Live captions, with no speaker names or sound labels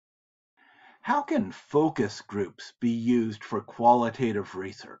How can focus groups be used for qualitative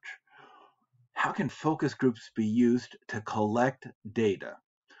research? How can focus groups be used to collect data?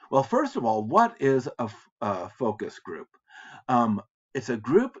 Well, first of all, what is a focus group? Um, it's a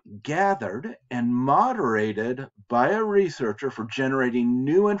group gathered and moderated by a researcher for generating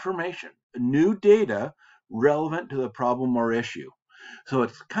new information, new data relevant to the problem or issue. So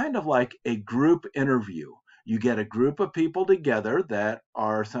it's kind of like a group interview. You get a group of people together that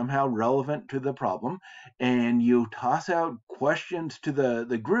are somehow relevant to the problem, and you toss out questions to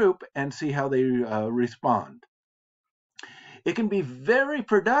the group and see how they respond. It can be very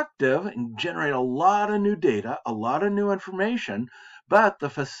productive and generate a lot of new data, a lot of new information, but the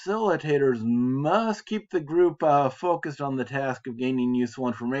facilitators must keep the group focused on the task of gaining useful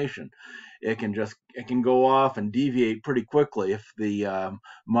information. It can go off and deviate pretty quickly if the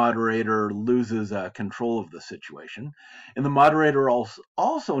moderator loses control of the situation. And the moderator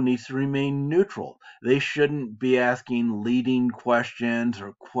also needs to remain neutral. They shouldn't be asking leading questions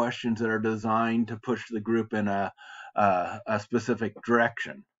or questions that are designed to push the group in a specific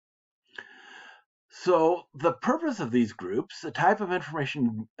direction. So the purpose of these groups, the type of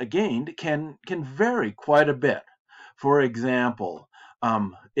information gained, can vary quite a bit. For example,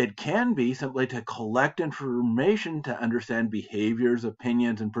 it can be simply to collect information to understand behaviors,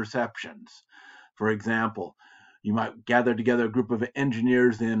 opinions, and perceptions. For example, you might gather together a group of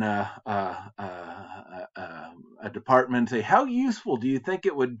engineers in a department and say, how useful do you think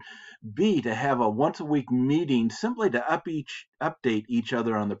it would be to have a once a week meeting simply to update each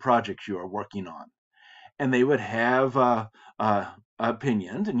other on the projects you are working on? And they would have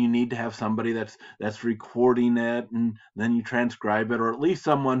opinions, and you need to have somebody that's recording it, and then you transcribe it, or at least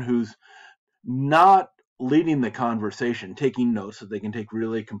someone who's not leading the conversation, taking notes so they can take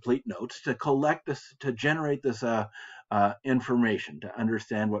really complete notes to collect this, to generate this information, to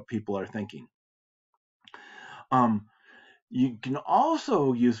understand what people are thinking. You can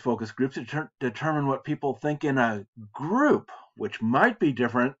also use focus groups to determine what people think in a group, which might be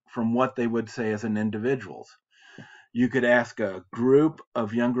different from what they would say as an individuals. You could ask a group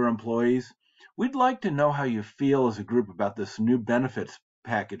of younger employees, we'd like to know how you feel as a group about this new benefits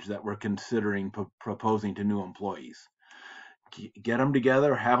package that we're considering proposing to new employees. Get them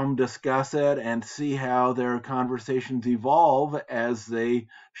together, have them discuss it, and see how their conversations evolve as they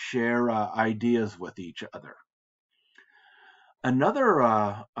share ideas with each other.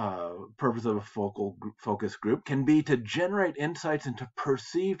 Another purpose of a focus group can be to generate insights into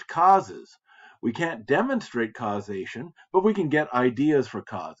perceived causes. We can't demonstrate causation, but we can get ideas for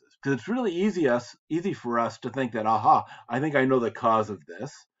causes. Because it's really easy for us to think that, aha, I think I know the cause of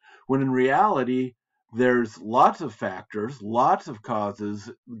this, when in reality, there's lots of factors, lots of causes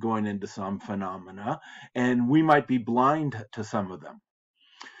going into some phenomena, and we might be blind to some of them.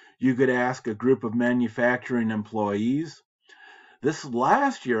 You could ask a group of manufacturing employees, this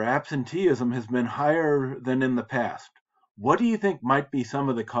last year, absenteeism has been higher than in the past. What do you think might be some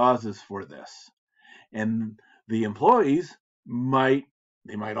of the causes for this? And the employees might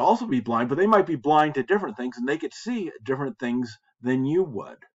also be blind, but they might be blind to different things, and they could see different things than you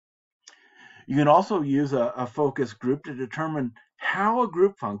would. You can also use a focus group to determine how a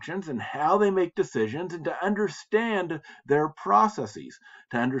group functions and how they make decisions, and to understand their processes,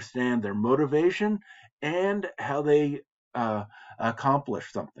 to understand their motivation and how they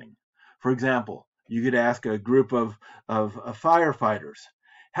accomplish something. For example, you could ask a group of firefighters,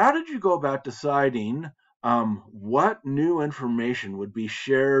 how did you go about deciding what new information would be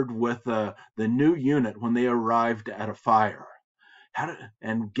shared with the new unit when they arrived at a fire?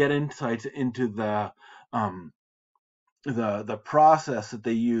 And get insights into the process that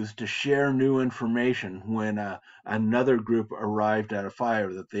they use to share new information when another group arrived at a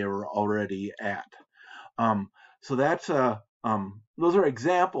fire that they were already at. So that's those are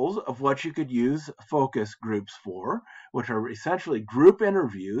examples of what you could use focus groups for, which are essentially group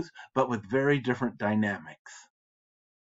interviews, but with very different dynamics.